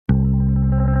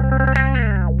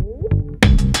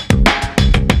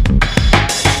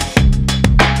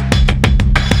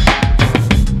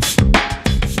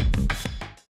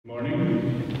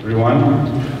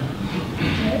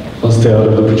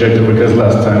projector because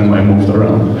last time I moved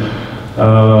around.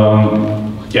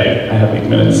 Yeah, I have 8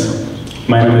 minutes.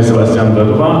 My name is Sebastian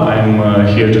Vaduva. I'm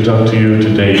here to talk to you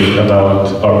today about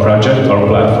our project, our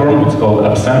platform. It's called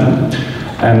Appcend.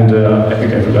 And I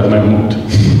think I forgot my remote.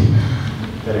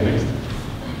 Very next.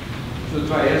 Should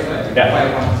try, yes, yeah.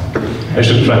 5 months. I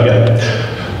should try,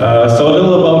 yeah. So a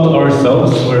little about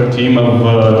ourselves. We're a team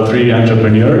of 3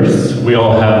 entrepreneurs. We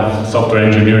all have software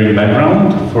engineering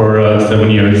background for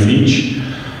 7 years each.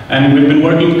 And we've been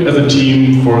working as a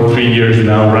team for 3 years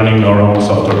now, running our own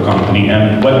software company.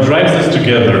 And what drives us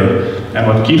together and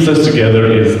what keeps us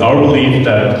together is our belief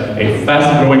that a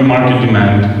fast-growing market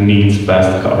demand needs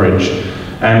fast coverage.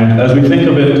 And as we think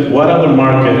of it, what other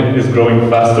market is growing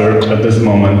faster at this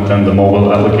moment than the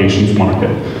mobile applications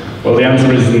market? Well, the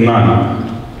answer is none.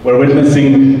 We're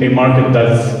witnessing a market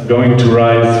that's going to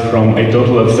rise from a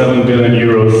total of 7 billion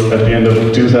euros at the end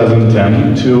of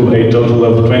 2010 to a total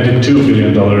of $22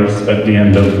 billion at the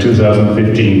end of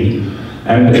 2015.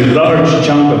 And a large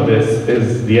chunk of this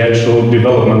is the actual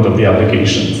development of the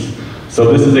applications.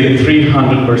 So this is a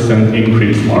 300%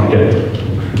 increase market.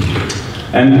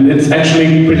 And it's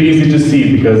actually pretty easy to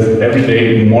see because every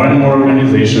day more and more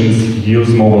organizations use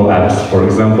mobile apps. For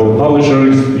example,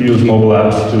 publishers use mobile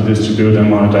apps to distribute and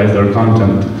monetize their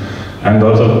content. And a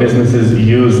lot of businesses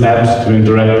use apps to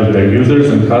interact with their users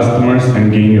and customers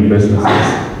and gain new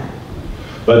businesses.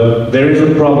 But there is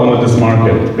a problem with this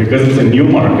market. Because it's a new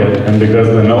market and because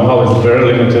the know-how is very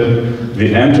limited,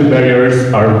 the entry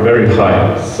barriers are very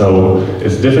high. So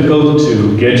it's difficult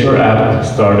to get your app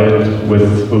started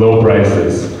with low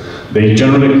prices. They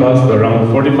generally cost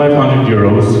around 4,500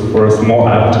 euros for a small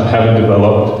app to have it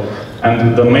developed.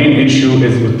 And the main issue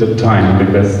is with the time,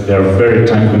 because they're very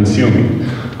time-consuming.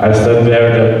 I've said there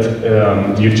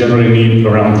that you generally need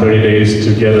around 30 days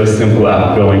to get a simple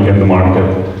app going in the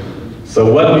market.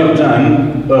 So what we've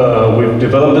done, we've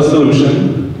developed a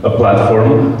solution, a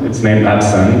platform. It's named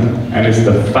Appcend, and it's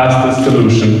the fastest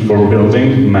solution for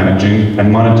building, managing,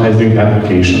 and monetizing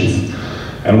applications.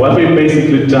 And what we've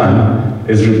basically done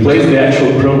is replace the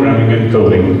actual programming and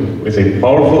coding with a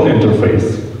powerful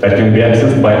interface that can be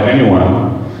accessed by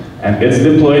anyone, and it's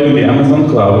deployed in the Amazon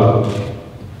cloud.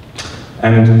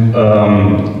 And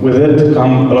with it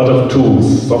come a lot of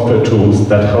tools, software tools,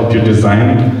 that help you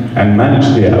design and manage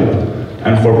the app.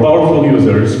 And for powerful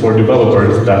users, for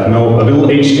developers that know a little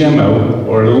HTML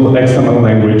or a little XML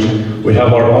language, we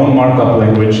have our own markup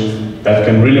language that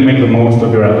can really make the most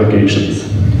of your applications.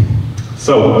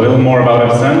 So, a little more about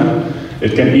Appcend.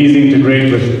 It can easily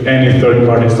integrate with any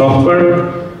third-party software,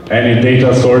 any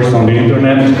data source on the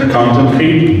internet, content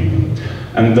feed.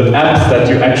 And the apps that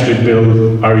you actually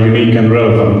build are unique and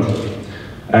relevant.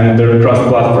 And they're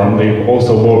cross-platform. They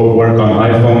also work on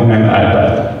iPhone and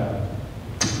iPad.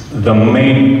 The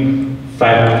main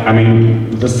fact,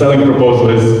 the selling proposal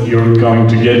is you're going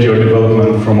to get your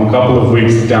development from a couple of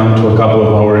weeks down to a couple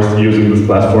of hours using this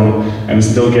platform and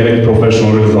still getting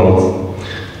professional results.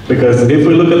 Because if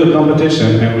we look at the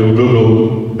competition and we'll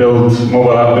Google build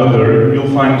mobile app builder,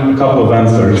 you'll find a couple of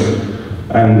answers.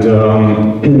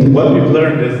 And what we've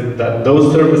learned is that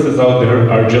those services out there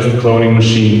are just cloning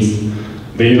machines.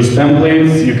 They use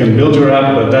templates, you can build your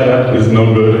app, but that app is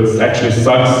no good. It actually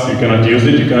sucks, you cannot use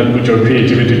it, you cannot put your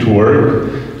creativity to work.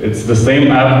 It's the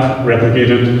same app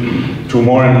replicated to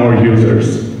more and more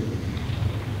users.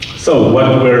 So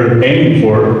what we're aiming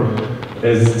for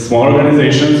is small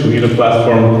organizations who need a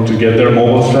platform to get their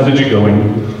mobile strategy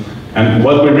going. And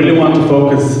what we really want to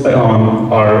focus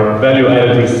on are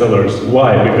value-added resellers.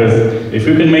 Why? Because if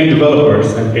you can make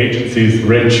developers and agencies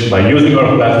rich by using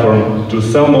our platform to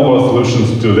sell mobile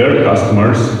solutions to their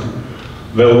customers,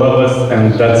 they'll love us,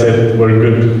 and that's it, we're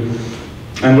good.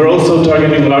 And we're also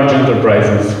targeting large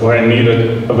enterprises who are in need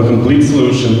of a complete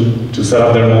solution to set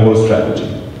up their mobile strategy.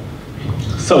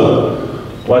 So,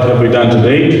 what have we done to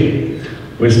date?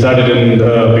 We started in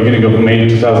the beginning of May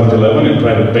 2011 in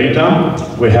private beta.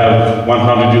 We have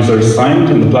 100 users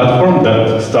signed in the platform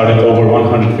that started over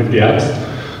 150 apps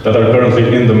that are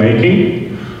currently in the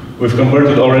making. We've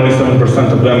converted already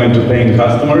 7% of them into paying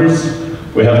customers.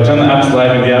 We have 10 apps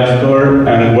live in the App Store,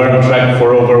 and we're on track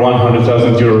for over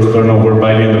 100,000 euros turnover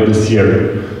by the end of this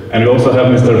year. And we also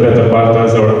have Mr. Peter Barta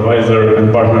as our advisor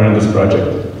and partner in this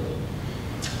project.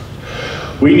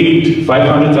 We need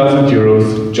 500,000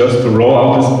 euros just to roll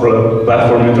out this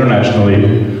platform internationally.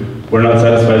 We're not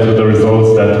satisfied with the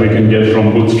results that we can get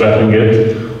from bootstrapping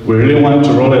it. We really want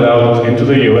to roll it out into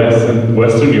the US and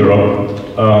Western Europe.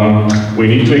 We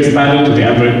need to expand it to the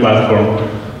Android platform.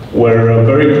 We're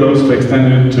very close to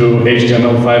extending it to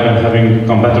HTML5 and having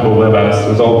compatible web apps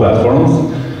with all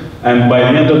platforms. And by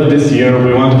the end of this year,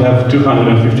 we want to have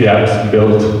 250 apps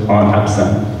built on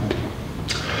Appcend.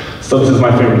 So this is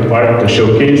my favorite part, the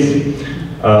showcase.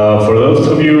 For those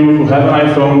of you who have an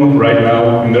iPhone right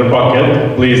now in their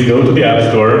pocket, please go to the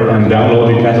App Store and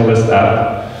download the Catalyst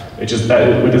app, which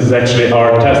is actually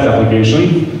our test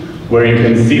application, where you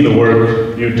can see the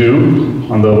work you do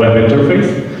on the web interface.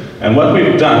 And what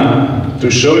we've done to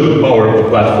show you the power of the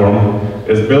platform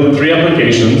is build 3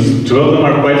 applications. 2 of them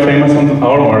are quite famous on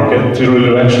our market.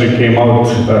 2 actually came out,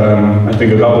 I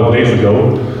think, a couple of days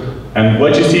ago. And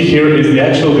what you see here is the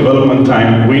actual development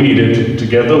time we needed to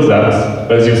get those apps,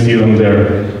 as you see them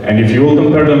there. And if you will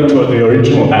compare them to the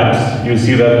original apps, you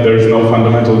see that there's no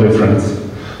fundamental difference.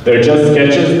 They're just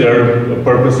sketches. Their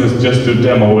purpose is just to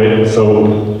demo it,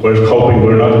 so we're hoping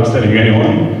we're not upsetting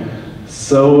anyone.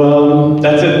 So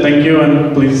that's it. Thank you,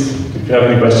 and please, if you have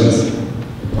any questions.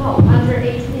 Wow, under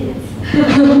 8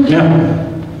 minutes. Yeah.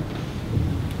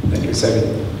 Thank you, Seb.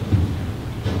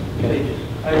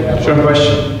 I have Sure. a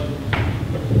question.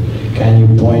 Can you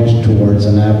point towards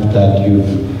an app that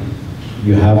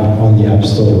you have on the App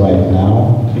Store right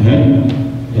now?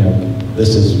 Mm-hmm. You know,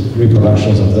 this is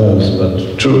reproductions of those,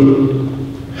 but True.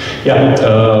 Yeah,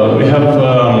 we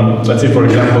have, let's say, for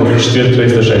example,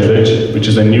 H360, which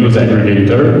is a news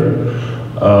aggregator.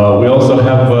 We also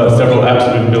have several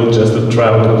apps we've built just to try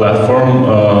out the platform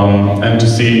and to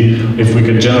see if we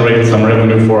could generate some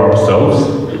revenue for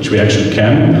ourselves, which we actually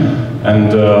can.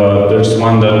 And there's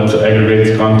one that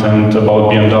aggregates content about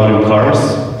BMW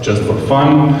cars, just for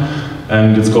fun.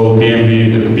 And it's called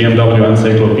BMW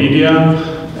Encyclopedia.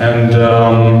 And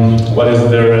what is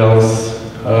there else?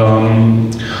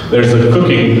 There's a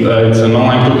cooking, it's an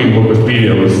online cooking book with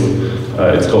videos.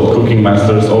 It's called Cooking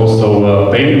Masters,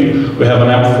 also paid. We have an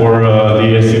app for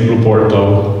the Simplu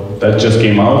portal that just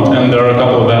came out, and there are a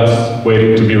couple of apps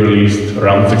waiting to be released,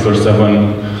 around 6 or 7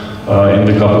 in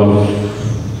the couple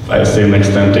of, I say, next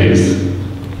 10 days.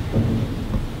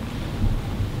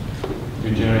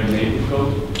 You generate native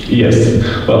code?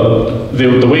 Yes. Well,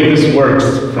 the way this works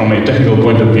from a technical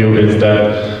point of view is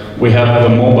that we have the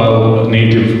mobile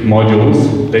native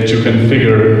modules that you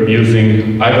configure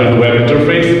using either the web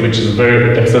interface, which is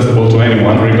very accessible to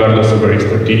anyone, regardless of their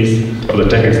expertise, of the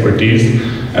tech expertise.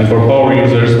 And for power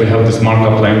users, we have this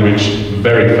markup language,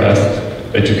 very fast,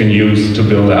 that you can use to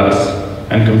build apps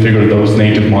and configure those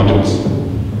native modules.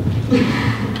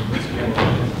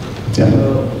 Yeah.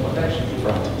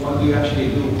 What do you actually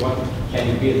do? What can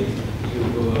you build?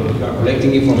 You are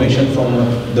collecting information from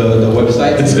the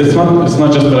website? It's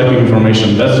not just collecting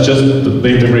information. That's just the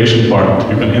integration part.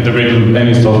 You can integrate with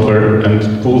any software and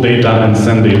pull data and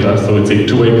send data. So it's a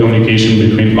two-way communication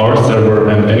between our server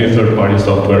and any third-party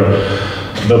software.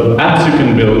 The apps you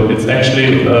can build, it's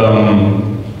actually,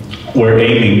 we're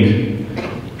aiming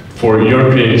for your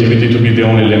creativity to be the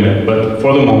only limit. But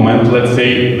for the moment, let's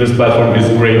say this platform is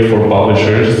great for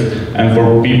publishers and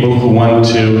for people who want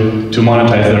to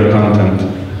monetize their content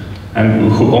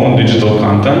and who own digital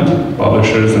content,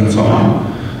 publishers and so on,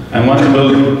 and want to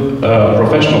build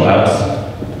professional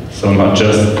apps, so not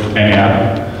just any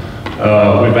app.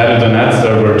 We've added an ad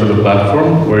server to the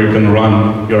platform where you can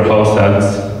run your house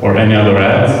ads or any other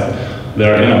ads.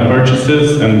 There are in-app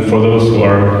purchases, and for those who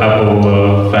are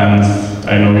Apple fans,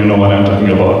 I know you know what I'm talking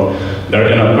about. There are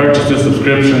in-app purchases,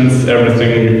 subscriptions,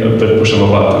 everything at the push of a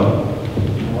button.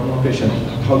 One more question.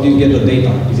 How do you get the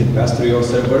data? Is it passed through your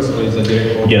servers or is it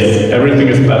direct? Yes, everything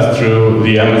is passed through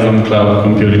the Amazon Cloud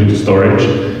Computing storage,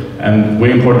 and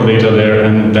we import the data there,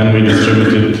 and then we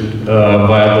distribute it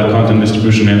via the content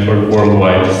distribution network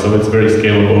worldwide. So it's very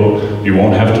scalable. You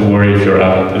won't have to worry if your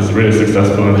app is really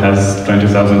successful and has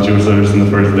 20,000 users in the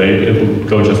first day. It will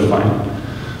go just fine.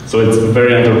 So it's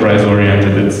very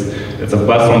enterprise-oriented. It's a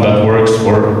platform that works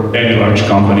for any large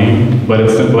company, but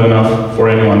it's simple enough for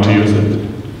anyone to use it.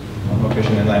 One more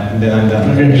question and then I'm done.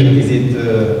 Okay. Is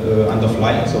it on the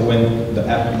fly? So when the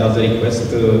app does the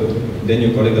request, then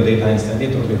you collect the data and send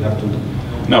it, or you have to?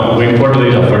 No, we import the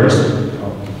data first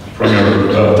from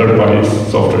your third-party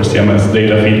software, CMS,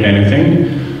 data feed, anything.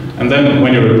 And then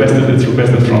when you request it, it's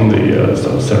requested from the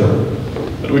server.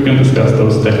 But we can discuss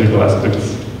those technical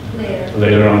aspects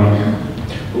later on.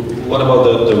 What about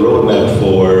the roadmap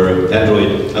for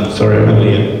Android? I'm Sorry, I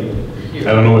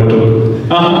don't know where to look.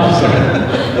 Sorry.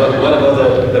 What about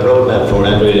the roadmap for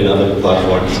Android and other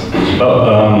platforms?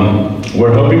 Well,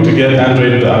 we're hoping to get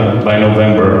Android done by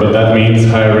November, but that means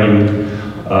hiring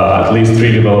at least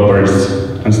 3 developers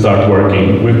and start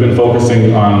working. We've been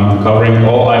focusing on covering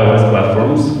all iOS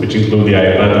platforms, which include the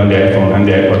iPad and the iPhone and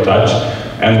the iPod Touch,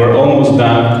 and we're almost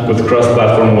done with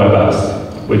cross-platform web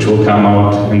apps, which will come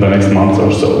out in the next month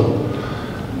or so.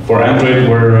 For Android,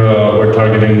 we're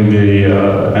targeting the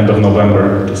end of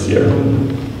November this year.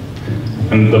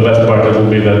 And the best part will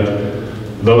be that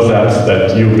those apps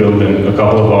that you build in a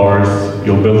couple of hours,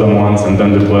 you'll build them once and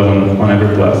then deploy them on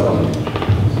every platform.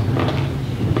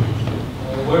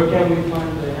 Where can we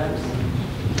find the apps?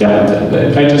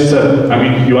 Yeah, I just said, I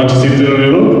mean, you want to see it in the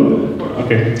middle?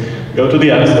 Okay. Go to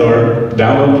the App Store,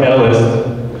 download Catalyst,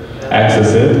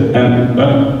 access it, and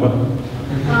what?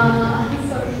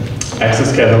 Sorry.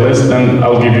 Access Catalyst, and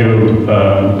I'll give you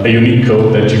a unique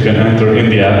code that you can enter in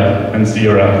the app and see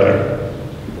your app there.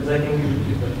 Because I can give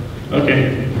you that. Okay.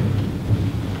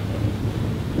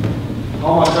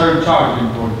 How much are you charging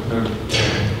for the service?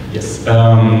 Yes.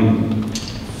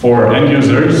 For end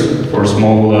users, for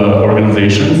small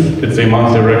organizations, it's a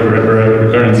monthly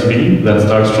recurrence fee that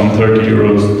starts from 30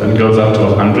 euros and goes up to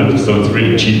 100, so it's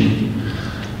really cheap.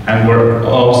 And we're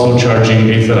also charging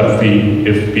a setup fee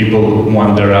if people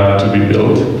want their app to be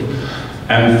built.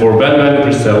 And for value-added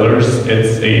resellers,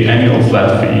 it's an annual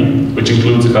flat fee, which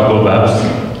includes a couple of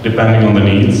apps, depending on the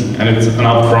needs. And it's an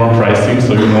upfront pricing,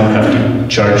 so you won't have to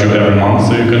charge you every month,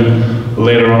 so you can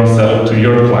later on sell it to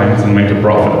your clients and make a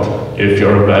profit if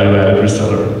you're a value-added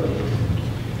reseller.